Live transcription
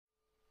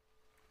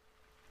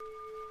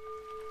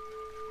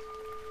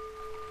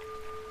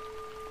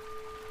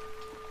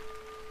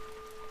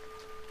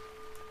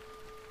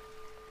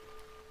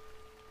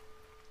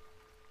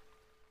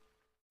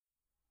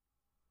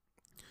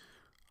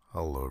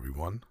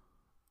everyone,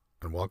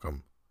 and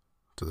welcome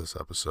to this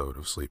episode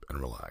of Sleep and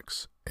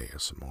Relax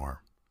ASMR,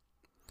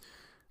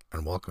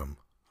 and welcome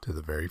to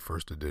the very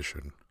first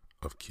edition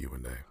of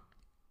Q&A.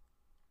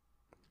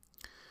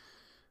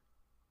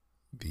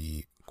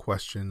 The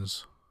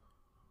questions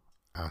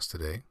asked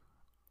today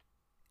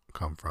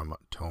come from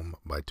Tome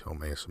by Tome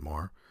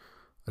ASMR,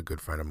 a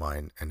good friend of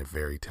mine and a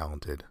very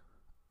talented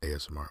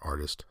ASMR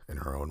artist in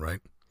her own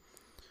right.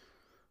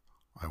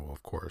 I will,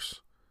 of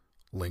course,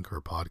 link her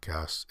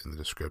podcast in the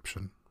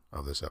description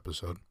of this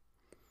episode.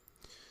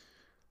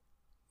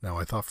 Now,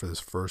 I thought for this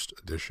first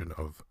edition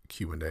of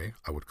Q&A,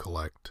 I would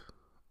collect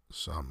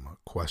some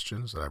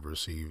questions that I've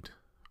received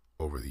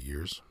over the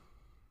years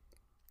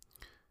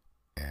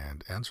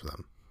and answer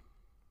them.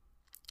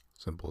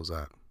 Simple as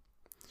that.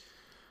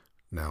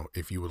 Now,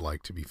 if you would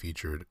like to be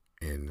featured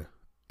in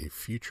a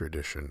future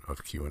edition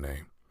of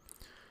Q&A,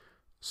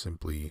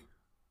 simply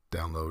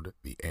download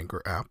the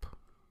Anchor app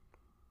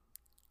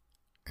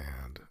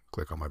and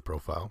click on my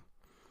profile,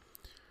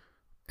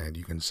 and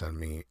you can send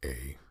me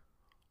a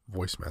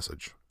voice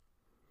message.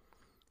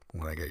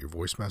 When I get your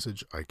voice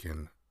message, I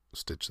can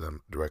stitch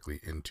them directly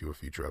into a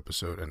future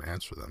episode and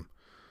answer them.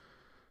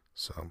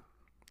 So,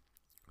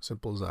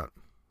 simple as that.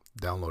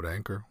 Download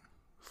Anchor,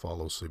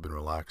 follow Sleep and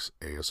Relax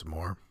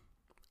ASMR,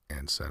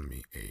 and send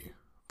me a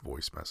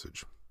voice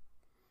message.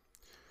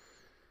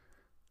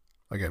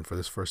 Again, for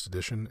this first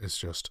edition, it's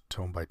just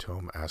tome by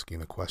tome asking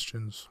the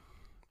questions.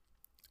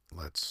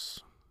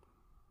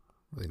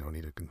 Really no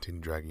need to continue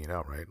dragging it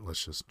out, right?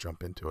 Let's just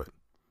jump into it.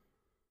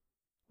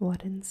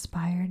 What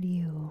inspired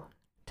you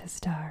to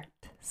start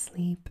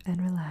Sleep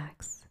and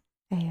Relax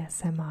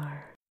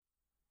ASMR?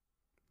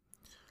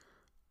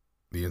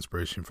 The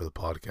inspiration for the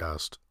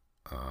podcast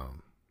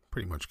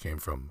pretty much came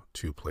from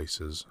two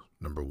places.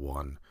 Number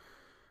one,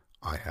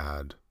 I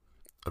had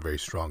a very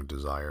strong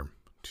desire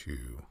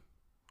to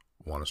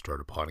want to start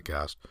a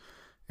podcast.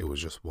 It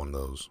was just one of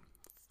those,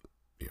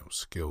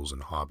 skills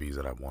and hobbies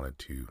that I wanted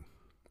to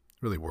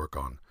really work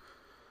on.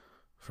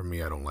 For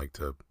me, I don't like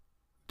to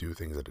do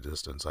things at a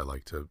distance. I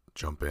like to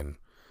jump in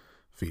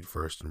feet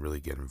first and really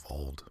get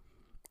involved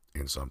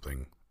in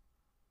something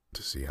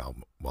to see how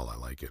well I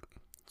like it.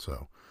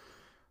 So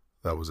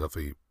that was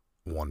definitely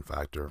one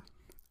factor.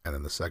 And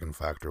then the second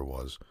factor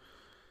was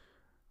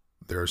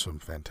there are some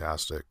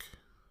fantastic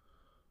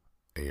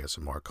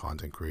ASMR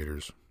content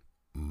creators.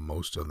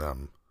 Most of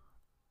them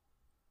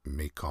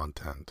make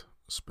content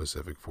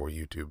specific for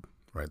YouTube,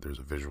 right? There's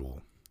a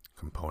visual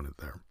component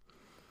there.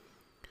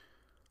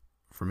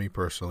 For me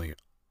personally,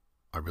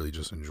 I really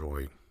just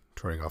enjoy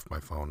turning off my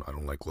phone. I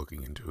don't like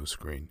looking into a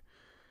screen.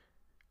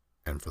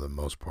 And for the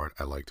most part,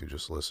 I like to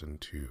just listen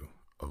to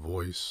a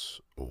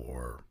voice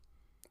or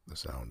the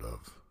sound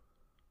of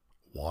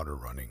water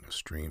running, a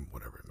stream,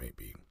 whatever it may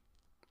be.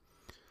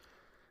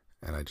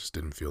 And I just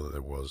didn't feel that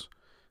there was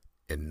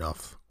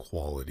enough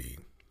quality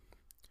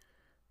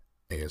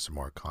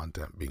ASMR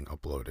content being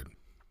uploaded.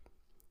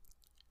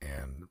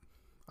 And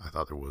I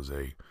thought there was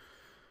a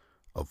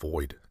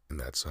void in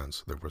that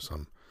sense. There were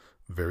some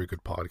very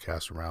good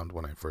podcasts around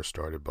when I first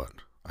started, but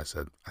I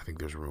said, I think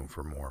there's room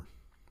for more.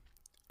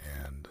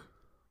 And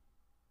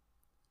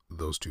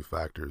those two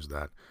factors,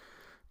 that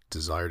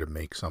desire to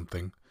make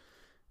something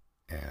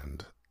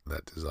and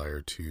that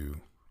desire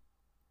to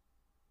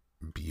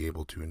be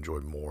able to enjoy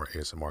more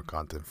ASMR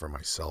content for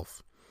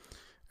myself.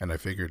 And I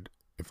figured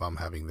if I'm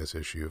having this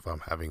issue, if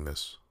I'm having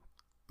this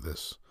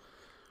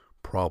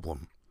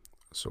problem,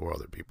 so are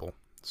other people.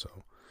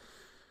 So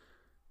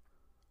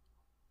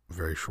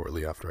very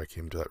shortly after I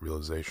came to that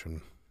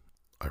realization,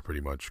 I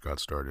pretty much got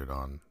started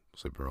on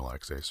Sleep and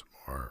Relax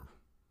ASMR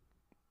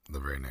the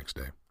very next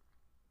day.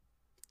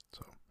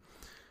 So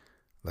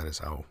that is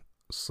how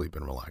Sleep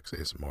and Relax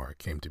ASMR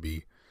came to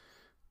be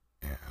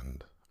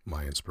and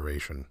my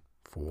inspiration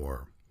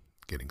for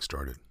getting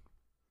started.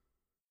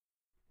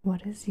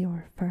 What is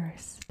your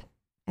first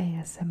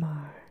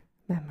ASMR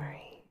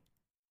memory?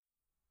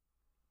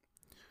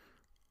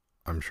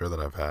 I'm sure that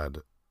I've had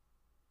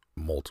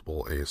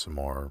multiple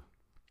ASMR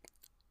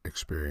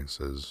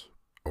experiences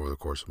over the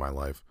course of my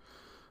life,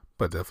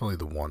 but definitely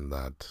the one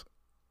that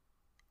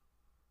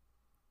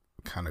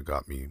kind of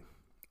got me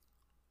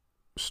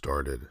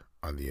started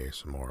on the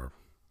ASMR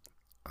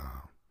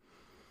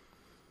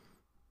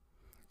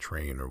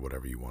train, or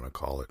whatever you want to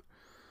call it,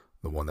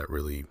 the one that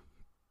really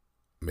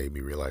made me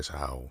realize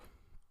how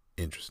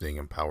interesting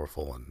and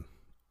powerful and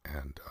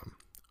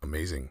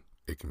amazing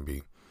it can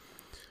be,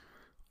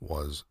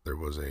 was there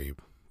was a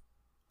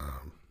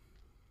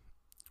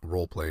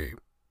role play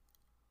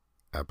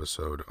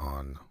episode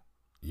on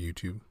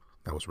YouTube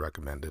that was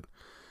recommended.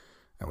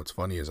 And what's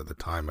funny is at the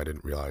time I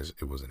didn't realize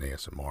it was an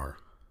ASMR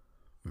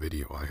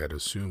video. I had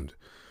assumed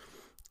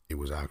it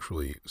was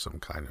actually some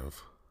kind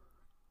of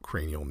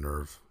cranial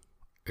nerve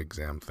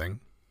exam thing.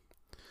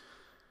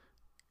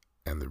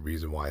 And the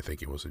reason why I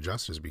think it was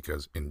suggested is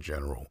because in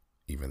general,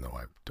 even though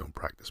I don't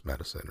practice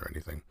medicine or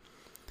anything,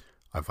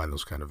 I find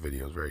those kind of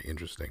videos very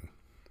interesting,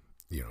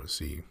 to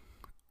see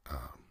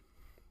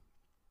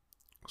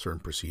certain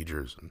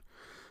procedures and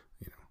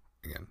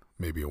again,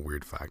 maybe a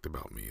weird fact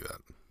about me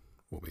that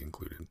will be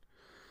included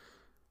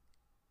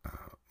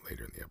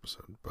later in the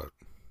episode, but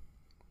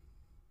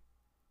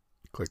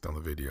clicked on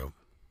the video,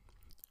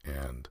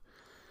 and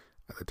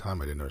at the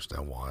time I didn't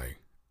understand why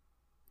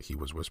he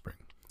was whispering.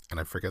 And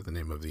I forget the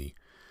name of the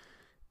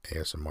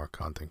ASMR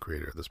content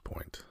creator at this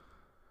point.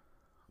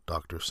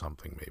 Dr.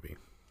 something, maybe.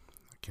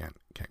 I can't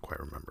quite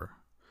remember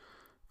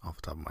off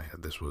the top of my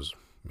head. This was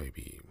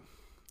maybe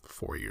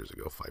 4 years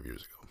ago, 5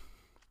 years ago.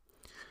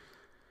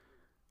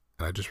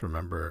 And I just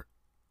remember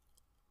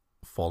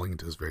falling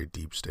into this very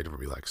deep state of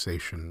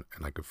relaxation,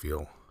 and I could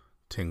feel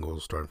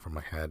tingles starting from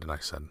my head, and I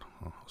said,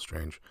 oh, how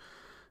strange.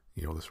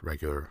 This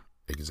regular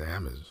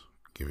exam is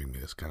giving me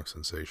this kind of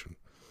sensation.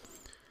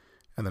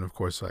 And then, of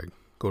course, I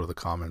go to the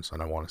comments,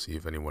 and I want to see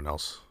if anyone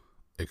else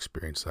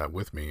experienced that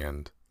with me,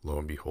 and lo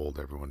and behold,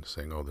 everyone's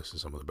saying, oh, this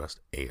is some of the best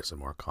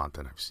ASMR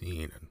content I've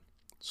seen, and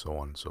so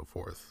on and so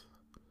forth.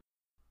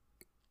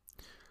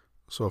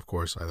 So, of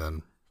course, I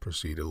then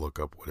proceed to look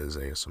up what is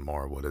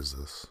ASMR, what is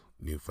this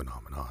new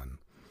phenomenon.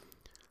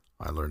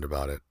 I learned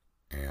about it,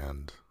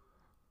 and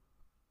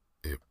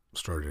it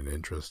started an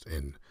interest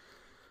in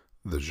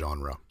the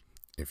genre,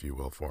 if you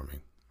will, for me.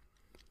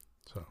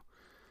 So,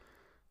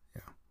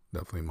 yeah,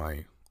 definitely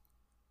my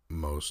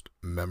most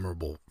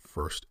memorable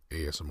first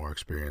ASMR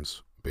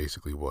experience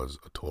basically was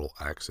a total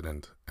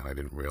accident, and I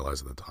didn't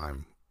realize at the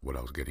time what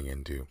I was getting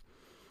into.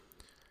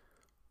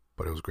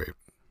 But it was great.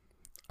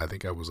 I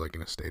think I was like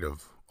in a state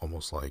of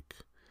almost like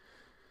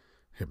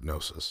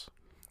hypnosis.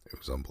 It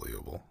was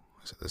unbelievable.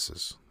 I said, this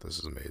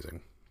is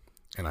amazing.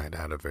 And I had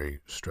had a very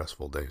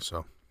stressful day,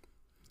 so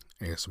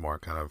ASMR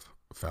kind of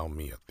found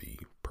me at the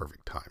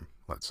perfect time,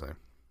 let's say.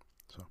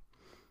 So,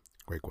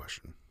 great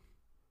question.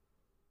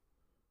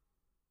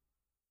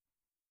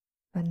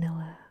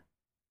 Vanilla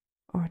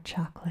or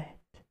chocolate?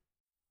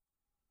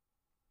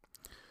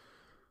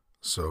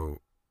 So,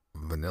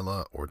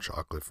 vanilla or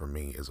chocolate for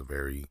me is a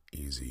very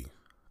easy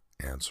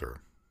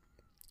answer.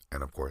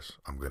 And of course,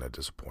 I'm going to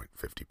disappoint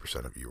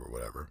 50% of you or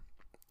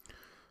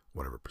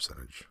whatever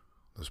percentage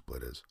the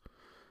split is.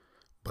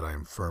 But I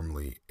am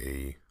firmly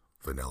a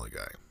vanilla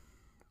guy.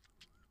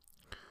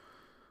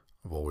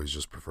 I've always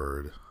just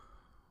preferred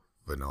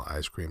vanilla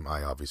ice cream.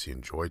 I obviously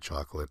enjoy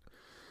chocolate.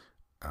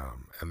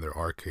 And there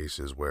are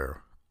cases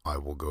where I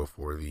will go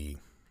for the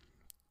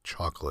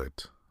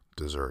chocolate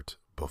dessert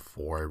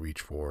before I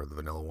reach for the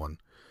vanilla one.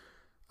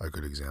 A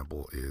good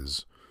example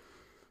is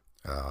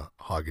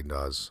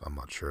Haagen-Dazs. I'm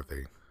not sure if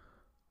they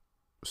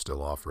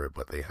still offer it,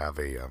 but they have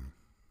a,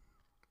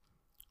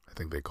 I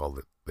think they call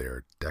it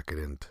their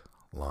decadent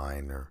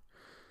line or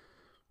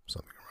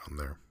something around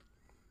there.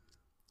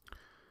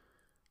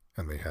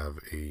 And they have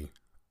a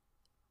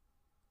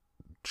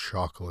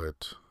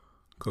chocolate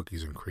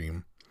cookies and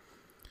cream.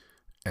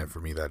 And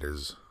for me, that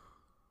is,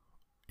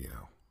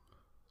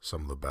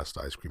 some of the best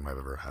ice cream I've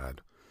ever had.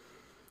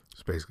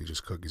 It's basically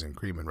just cookies and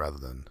cream, and rather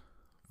than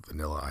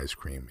vanilla ice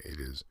cream, it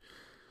is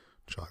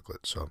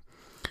chocolate. So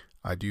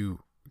I do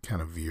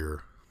kind of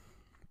veer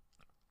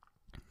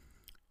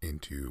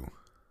into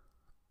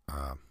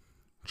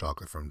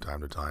chocolate from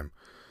time to time.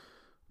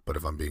 But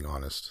if I'm being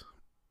honest,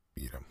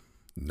 90%,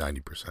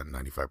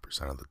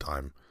 95% of the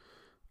time,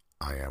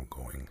 I am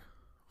going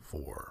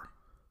for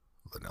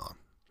vanilla.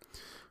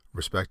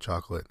 Respect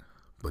chocolate,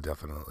 but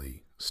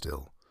definitely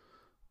still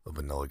a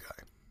vanilla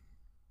guy.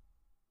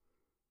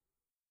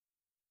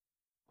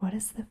 What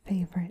is the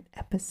favorite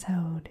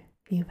episode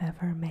you've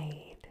ever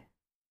made?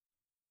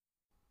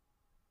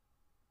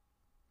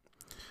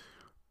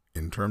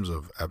 In terms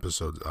of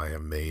episodes I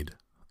have made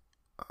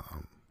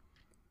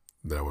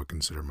that I would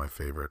consider my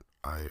favorite,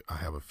 I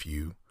have a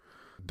few.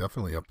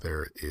 Definitely up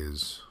there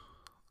is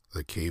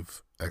the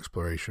cave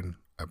exploration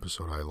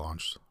episode I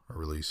launched or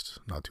released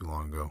not too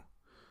long ago.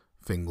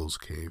 Fingal's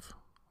Cave,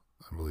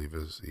 I believe,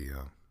 is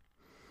the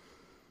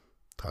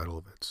title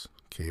of its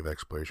cave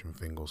exploration,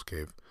 Fingal's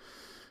Cave.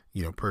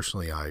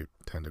 Personally, I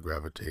tend to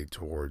gravitate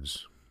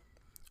towards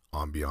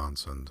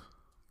ambiance and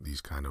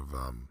these kind of,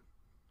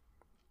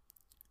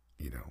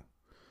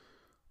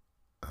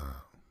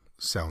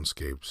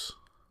 soundscapes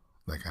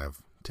that kind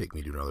of take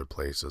me to another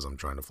place as I'm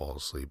trying to fall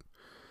asleep.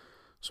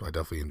 So I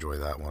definitely enjoy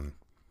that one.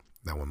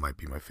 That one might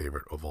be my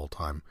favorite of all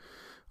time.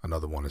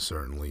 Another one is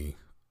certainly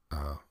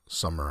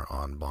Summer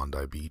on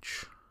Bondi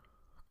Beach,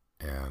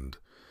 and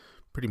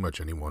pretty much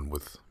anyone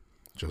with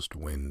just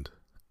wind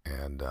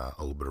and a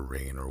little bit of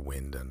rain or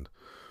wind and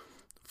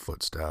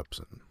footsteps,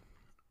 and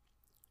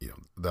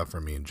that for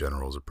me in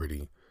general is a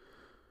pretty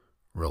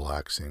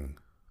relaxing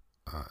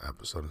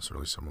episode, and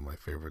certainly some of my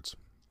favorites.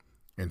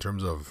 In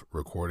terms of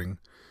recording,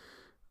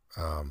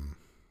 I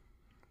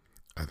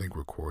think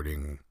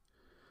recording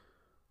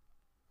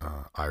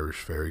Irish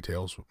fairy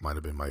tales might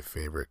have been my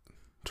favorite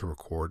to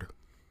record.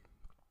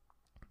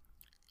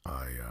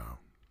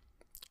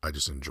 I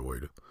just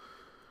enjoyed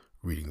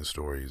reading the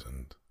stories,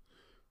 and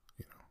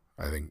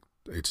I think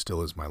it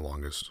still is my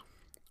longest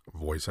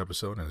voice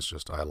episode, and it's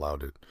just I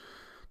allowed it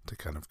to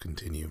kind of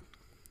continue.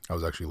 I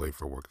was actually late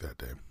for work that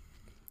day,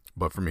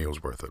 but for me it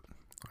was worth it.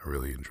 I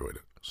really enjoyed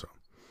it. So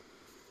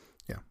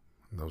yeah,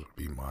 those would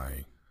be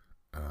my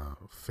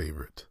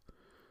favorite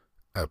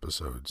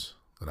episodes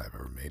that I've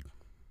ever made.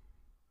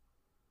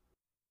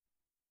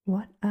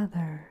 What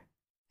other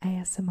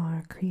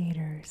ASMR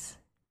creators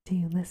do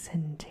you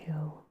listen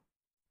to?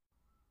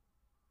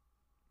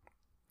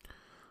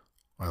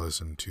 I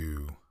listen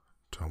to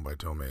Tone by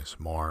Tome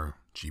ASMR,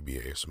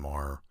 GB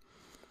ASMR,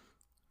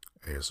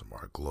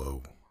 ASMR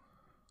Glow,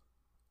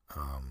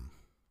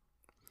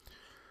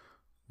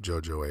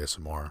 JoJo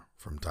ASMR.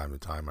 From time to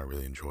time, I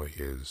really enjoy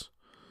his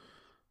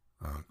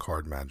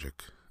Card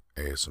Magic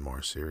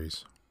ASMR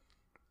series.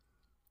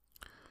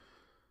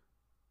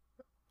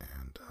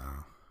 And,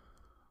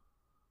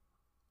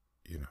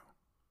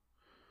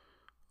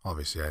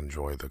 obviously I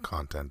enjoy the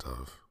content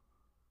of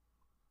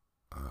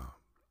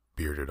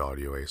Bearded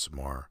Audio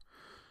ASMR,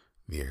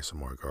 the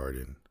ASMR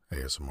Garden,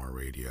 ASMR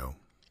Radio,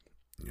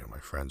 my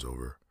friends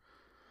over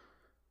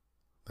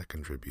that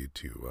contribute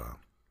to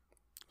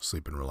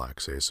Sleep and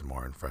Relax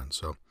ASMR and friends.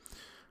 So,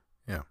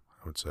 yeah,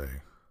 I would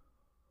say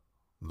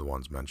the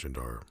ones mentioned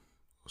are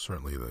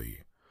certainly the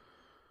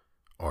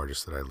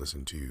artists that I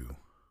listen to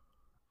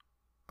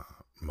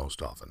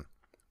most often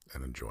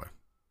and enjoy.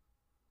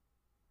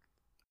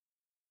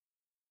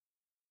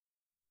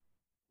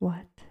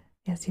 What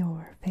is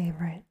your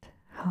favorite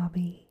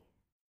hobby?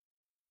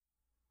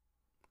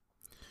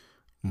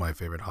 My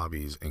favorite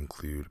hobbies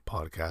include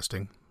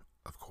podcasting.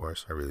 Of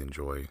course, I really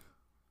enjoy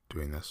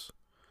doing this.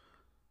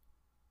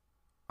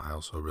 I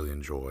also really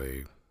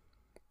enjoy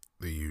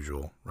the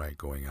usual, right?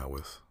 Going out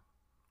with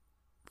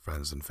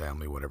friends and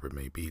family, whatever it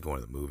may be, going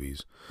to the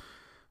movies,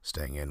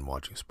 staying in,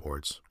 watching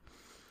sports.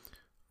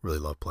 Really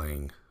love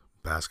playing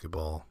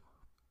basketball.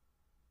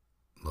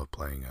 Love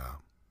playing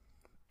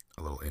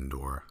a little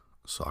indoor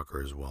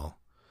soccer as well.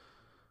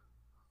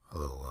 A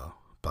little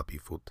puppy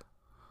foot,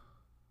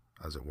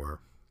 as it were.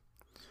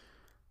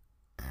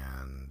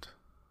 And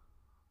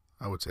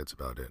I would say it's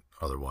about it.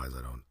 Otherwise,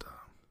 I don't.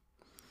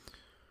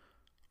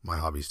 My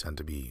hobbies tend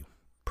to be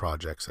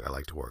projects that I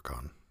like to work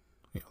on.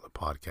 The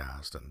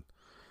podcast and,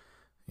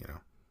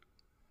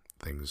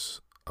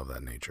 things of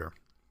that nature.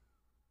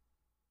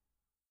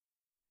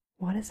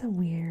 What is a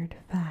weird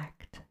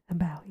fact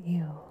about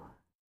you?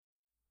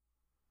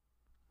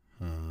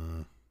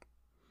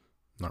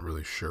 Not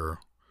really sure.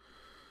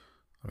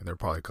 I mean, there are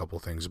probably a couple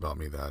things about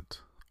me that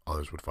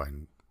others would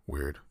find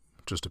weird.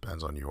 It just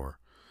depends on your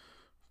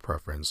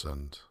preference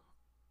and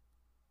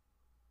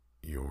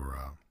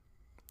your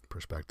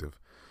perspective.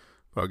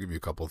 But I'll give you a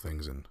couple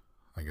things, and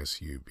I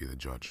guess you be the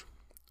judge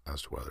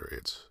as to whether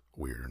it's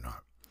weird or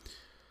not.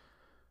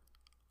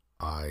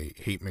 I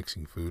hate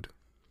mixing food.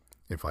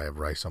 If I have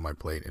rice on my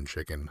plate and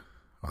chicken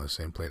on the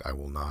same plate, I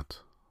will not,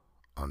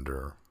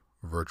 under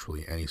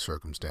virtually any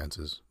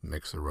circumstances,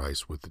 mix the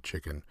rice with the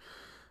chicken.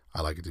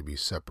 I like it to be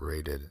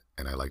separated,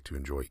 and I like to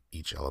enjoy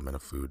each element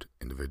of food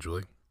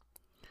individually.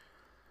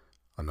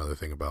 Another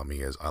thing about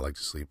me is I like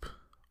to sleep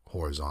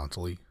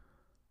horizontally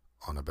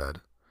on a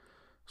bed.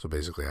 So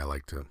basically I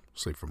like to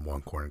sleep from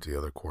one corner to the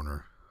other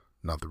corner,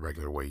 not the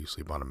regular way you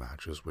sleep on a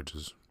mattress, which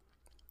is,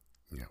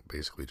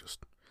 basically just,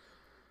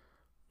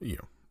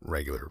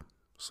 regular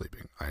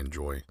sleeping. I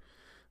enjoy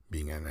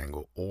being at an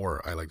angle,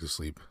 or I like to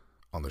sleep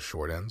on the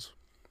short ends.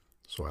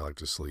 So I like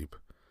to sleep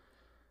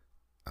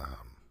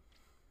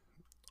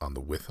on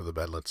the width of the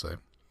bed, let's say,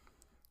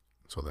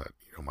 so that,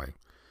 my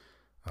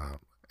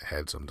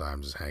head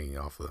sometimes is hanging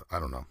off the, I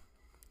don't know.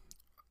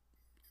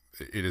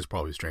 It is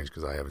probably strange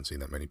because I haven't seen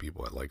that many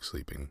people that like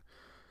sleeping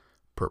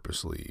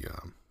purposely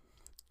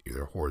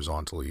either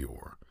horizontally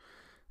or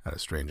at a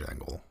strange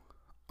angle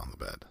on the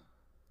bed.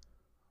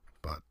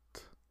 But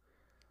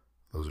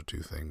those are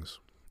two things.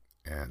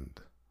 And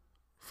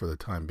for the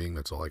time being,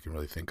 that's all I can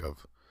really think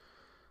of.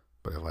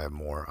 But if I have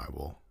more, I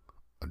will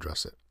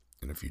address it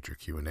in a future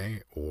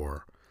Q&A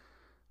or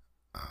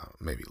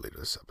maybe later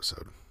this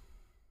episode.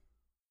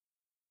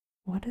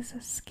 What is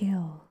a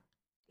skill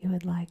you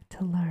would like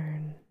to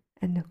learn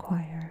and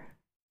acquire?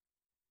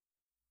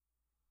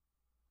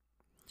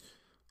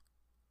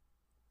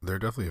 There are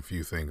definitely a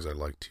few things I'd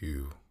like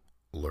to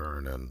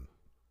learn and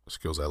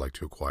skills I like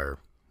to acquire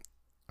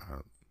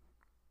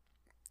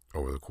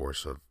over the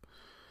course of,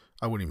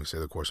 I wouldn't even say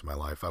the course of my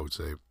life, I would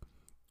say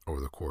over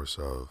the course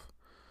of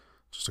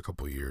just a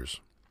couple of years.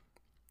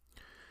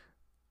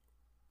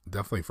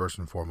 Definitely, first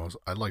and foremost,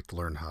 I'd like to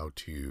learn how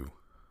to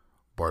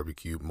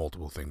barbecue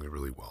multiple things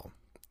really well.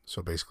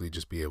 So basically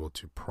just be able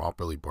to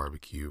properly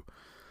barbecue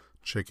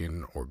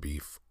chicken or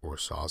beef or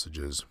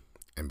sausages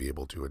and be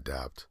able to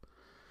adapt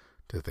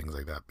to things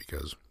like that,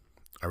 because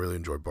I really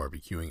enjoy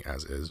barbecuing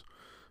as is,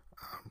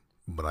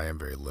 but I am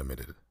very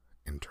limited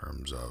in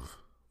terms of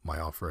my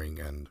offering.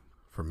 And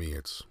for me,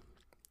 it's,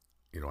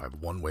 I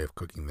have one way of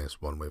cooking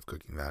this, one way of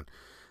cooking that.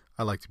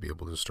 I like to be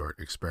able to start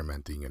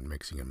experimenting and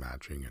mixing and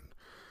matching and,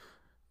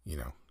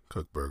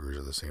 cook burgers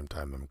at the same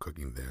time I'm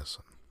cooking this.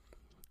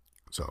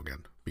 So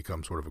again,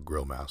 become sort of a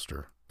grill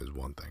master is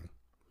one thing.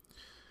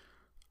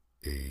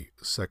 A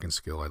second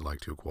skill I'd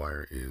like to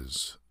acquire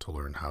is to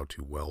learn how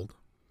to weld.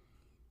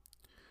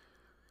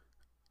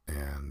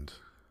 And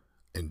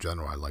in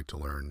general, I'd like to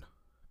learn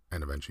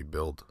and eventually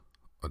build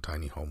a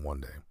tiny home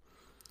one day,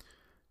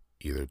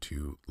 either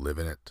to live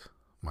in it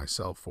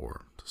myself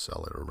or to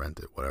sell it or rent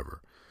it,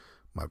 whatever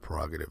my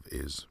prerogative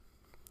is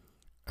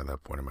at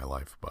that point in my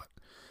life. But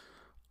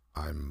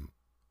I'm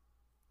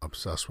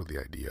obsessed with the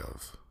idea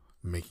of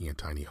making a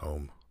tiny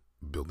home,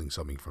 building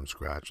something from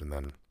scratch, and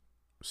then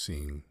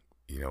seeing,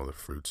 the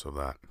fruits of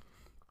that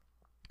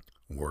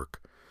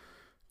work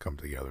come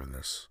together in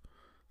this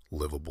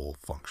livable,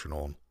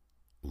 functional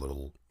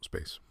little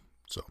space.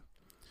 So,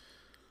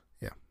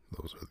 yeah,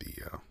 those are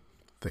the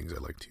things I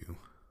like to.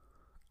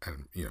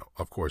 And,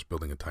 of course,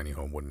 building a tiny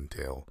home would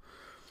entail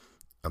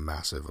a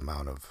massive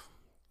amount of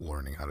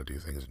learning how to do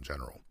things in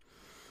general.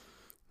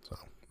 So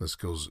the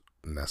skills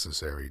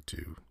necessary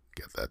to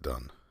get that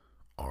done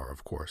are,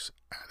 of course,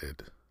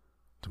 added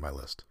to my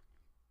list.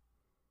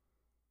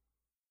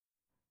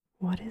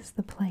 What is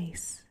the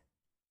place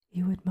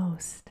you would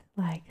most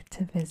like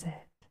to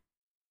visit?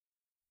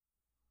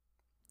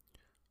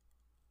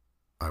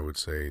 I would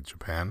say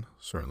Japan,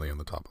 certainly on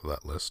the top of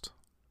that list.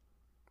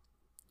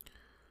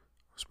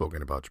 I've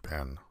spoken about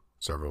Japan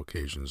several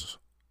occasions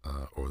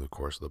over the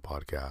course of the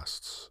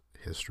podcast's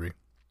history.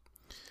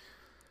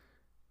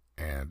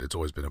 And it's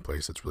always been a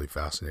place that's really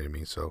fascinated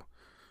me. So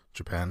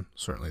Japan,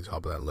 certainly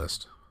top of that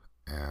list.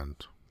 And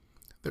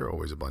there are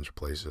always a bunch of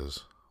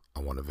places I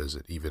want to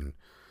visit, even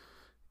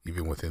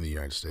within the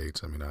United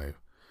States. I mean,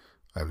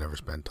 I've never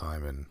spent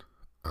time in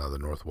the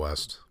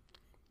Northwest,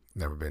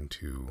 never been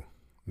to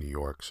New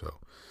York. So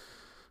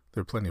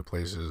there are plenty of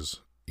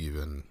places,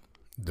 even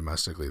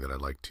domestically, that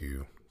I'd like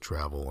to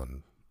travel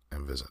and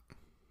visit.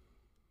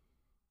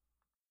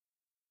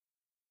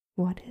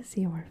 What is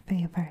your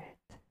favorite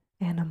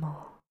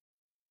animal?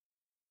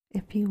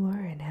 If you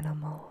were an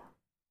animal,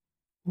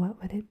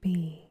 what would it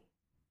be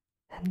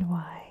and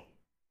why?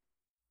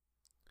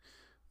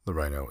 The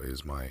rhino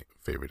is my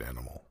favorite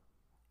animal,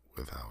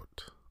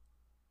 without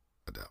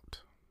a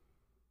doubt.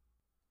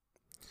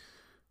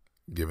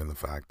 Given the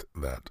fact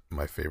that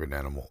my favorite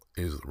animal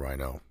is the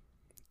rhino,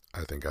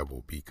 I think I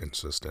will be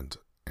consistent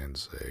and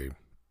say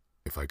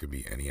if I could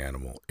be any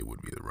animal, it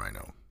would be the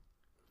rhino.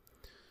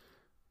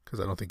 Because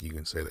I don't think you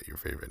can say that your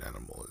favorite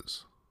animal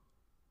is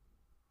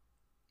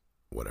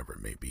whatever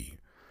it may be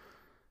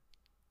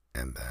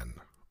and then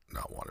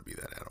not want to be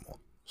that animal.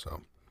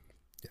 So,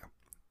 yeah,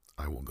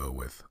 I will go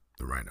with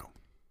the rhino.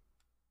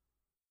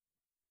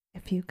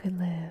 If you could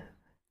live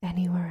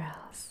anywhere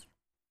else,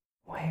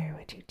 where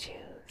would you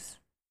choose?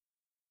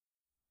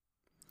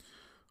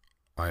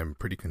 I am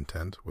pretty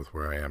content with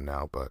where I am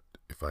now, but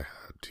if I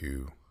had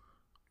to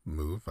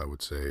move, I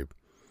would say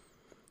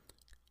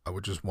I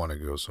would just want to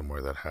go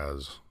somewhere that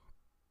has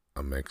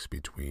a mix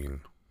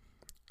between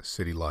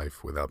city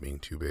life without being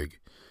too big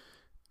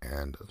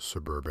and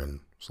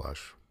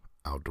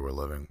suburban/outdoor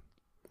living.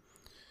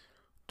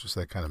 Just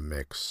that kind of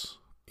mix.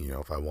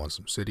 If I want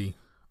some city,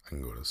 I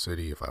can go to the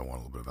city. If I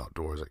want a little bit of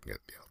outdoors, I can get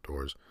the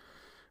outdoors.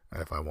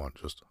 And if I want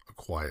just a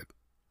quiet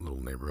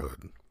little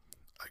neighborhood,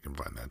 I can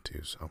find that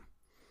too. So,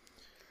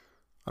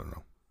 I don't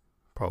know.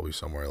 Probably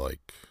somewhere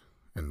like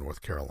in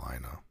North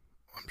Carolina.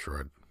 I'm sure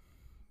I'd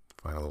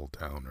find a little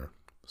town or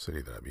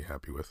city that I'd be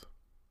happy with.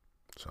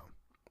 So,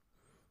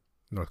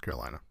 North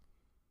Carolina.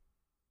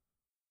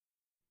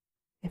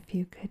 If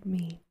you could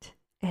meet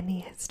any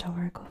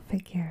historical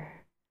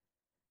figure,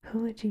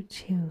 who would you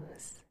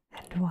choose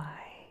and why?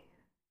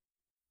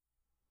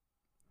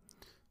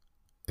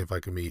 If I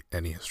could meet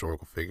any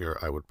historical figure,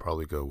 I would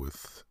probably go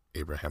with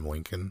Abraham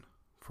Lincoln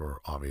for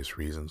obvious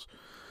reasons.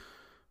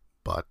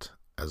 But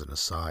as an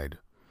aside,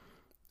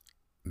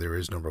 there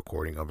is no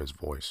recording of his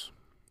voice.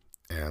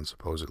 And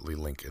supposedly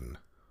Lincoln,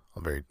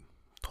 a very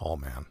tall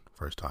man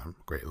for his time,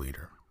 great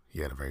leader,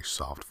 he had a very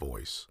soft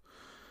voice.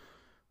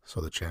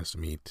 So the chance to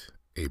meet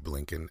Abe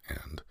Lincoln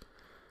and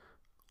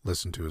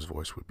listen to his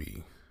voice would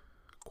be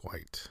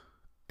quite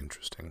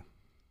interesting.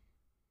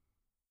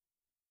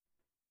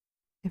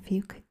 If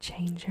you could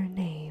change your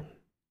name,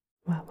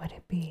 what would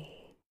it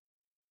be?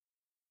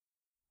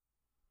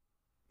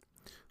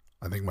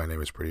 I think my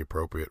name is pretty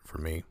appropriate for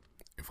me.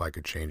 If I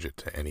could change it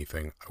to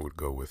anything, I would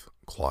go with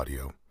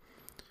Claudio,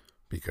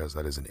 because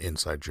that is an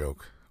inside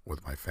joke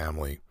with my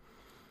family,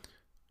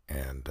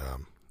 and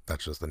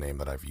that's just the name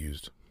that I've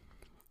used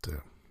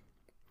to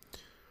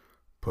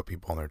put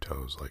people on their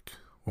toes, like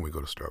when we go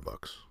to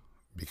Starbucks,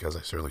 because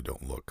I certainly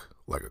don't look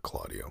like a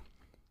Claudio.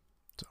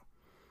 So,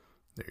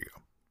 there you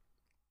go.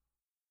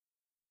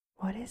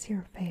 What is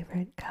your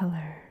favorite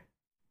color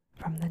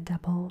from the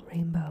Double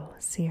Rainbow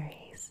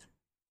series?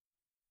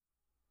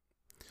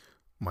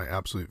 My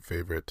absolute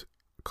favorite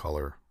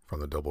color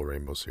from the Double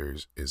Rainbow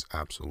series is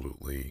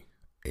absolutely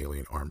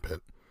Alien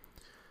Armpit.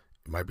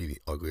 It might be the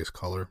ugliest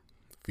color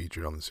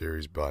featured on the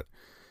series, but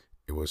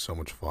it was so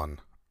much fun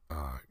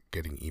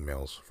getting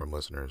emails from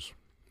listeners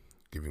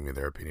giving me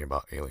their opinion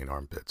about Alien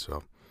Armpit.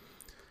 So,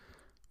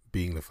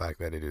 being the fact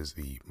that it is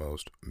the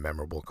most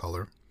memorable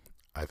color,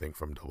 I think,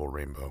 from Double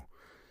Rainbow,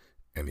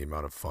 and the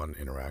amount of fun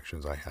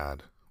interactions I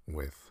had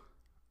with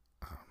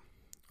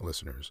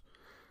listeners,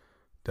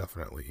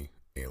 definitely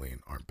Alien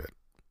Armpit.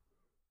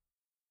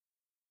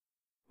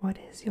 What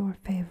is your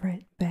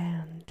favorite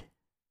band?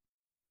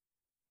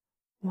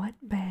 What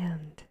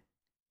band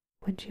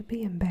would you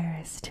be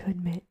embarrassed to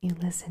admit you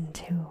listen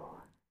to?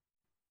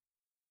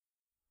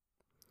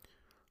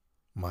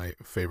 My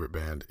favorite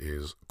band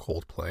is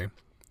Coldplay,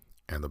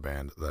 and the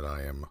band that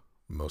I am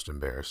most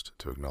embarrassed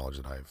to acknowledge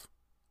that I've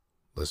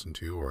listened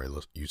to, or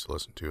used to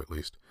listen to at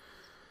least,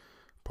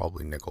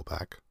 probably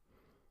Nickelback,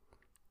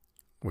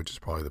 which is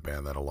probably the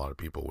band that a lot of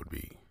people would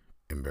be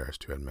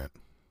embarrassed to admit.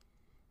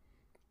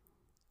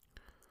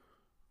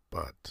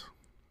 But,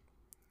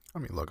 I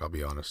mean, look, I'll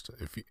be honest.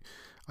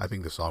 I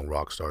think the song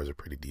Rockstar is a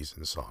pretty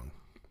decent song.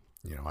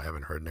 You know, I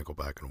haven't heard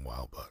Nickelback in a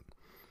while, but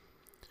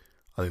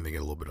I think they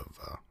get a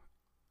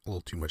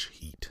little too much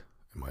heat,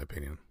 in my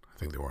opinion. I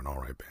think they were an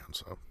alright band,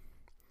 so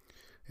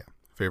yeah.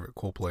 Favorite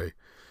Coldplay,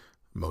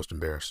 most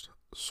embarrassed,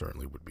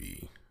 certainly would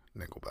be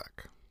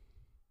Nickelback.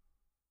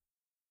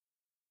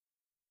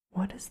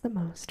 What is the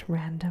most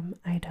random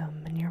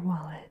item in your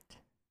wallet?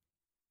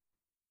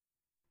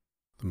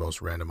 The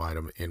most random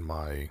item in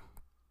my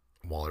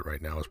wallet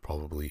right now is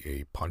probably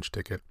a punch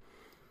ticket,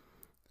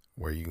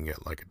 where you can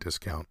get like a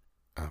discount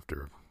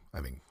after,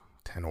 I think,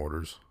 10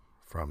 orders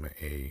from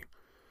I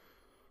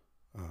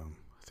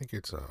think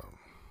it's a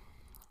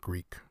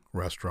Greek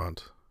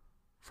restaurant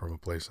from a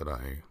place that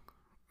I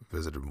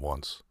visited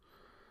once,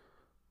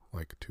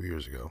 like 2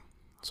 years ago.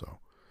 So,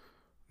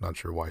 not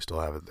sure why I still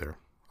have it there.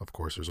 Of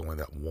course, there's only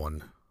that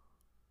one,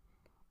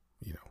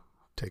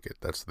 ticket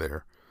that's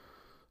there,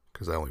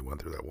 because I only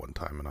went through that one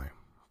time, and I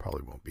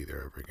probably won't be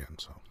there ever again.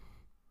 So,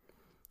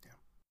 yeah.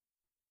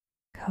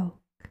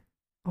 Coke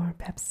or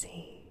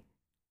Pepsi?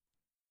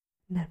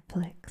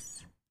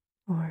 Netflix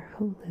or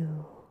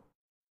Hulu?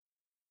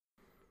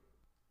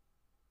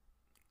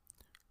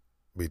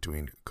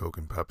 Between Coke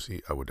and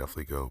Pepsi, I would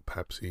definitely go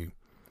Pepsi.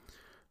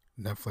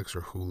 Netflix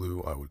or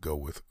Hulu, I would go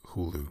with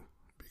Hulu,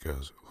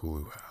 because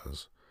Hulu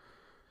has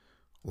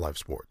live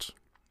sports.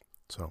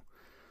 So,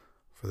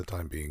 for the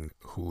time being,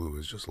 Hulu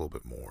is just a little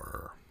bit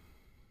more,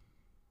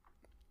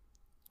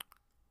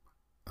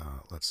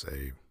 let's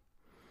say,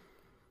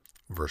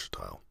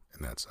 versatile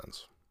in that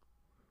sense.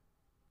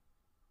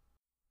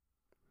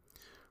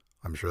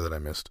 I'm sure that I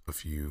missed a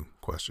few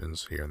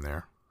questions here and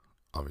there.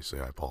 Obviously,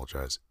 I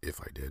apologize if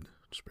I did.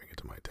 Just bring it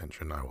to my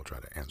attention. I will try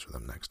to answer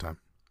them next time.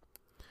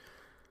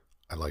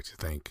 I'd like to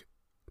thank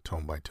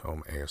Tome by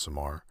Tome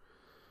ASMR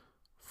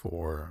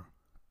for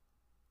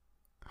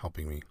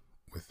helping me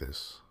with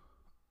this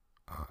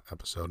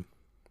episode.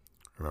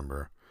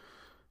 Remember,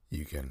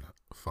 you can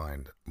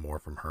find more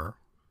from her.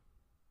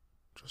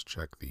 Just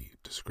check the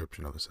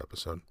description of this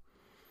episode.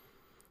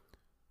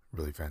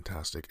 Really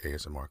fantastic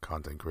ASMR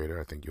content creator.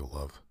 I think you'll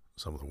love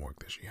some of the work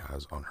that she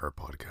has on her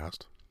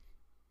podcast.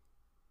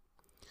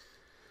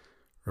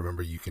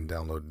 Remember, you can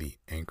download the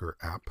Anchor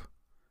app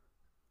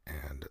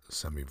and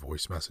send me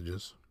voice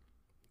messages.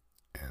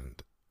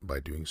 And by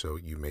doing so,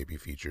 you may be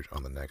featured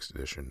on the next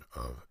edition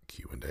of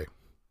Q&A.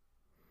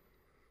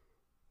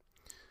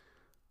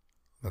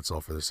 That's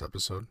all for this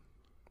episode.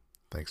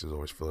 Thanks as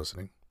always for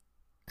listening,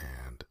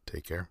 and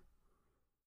take care.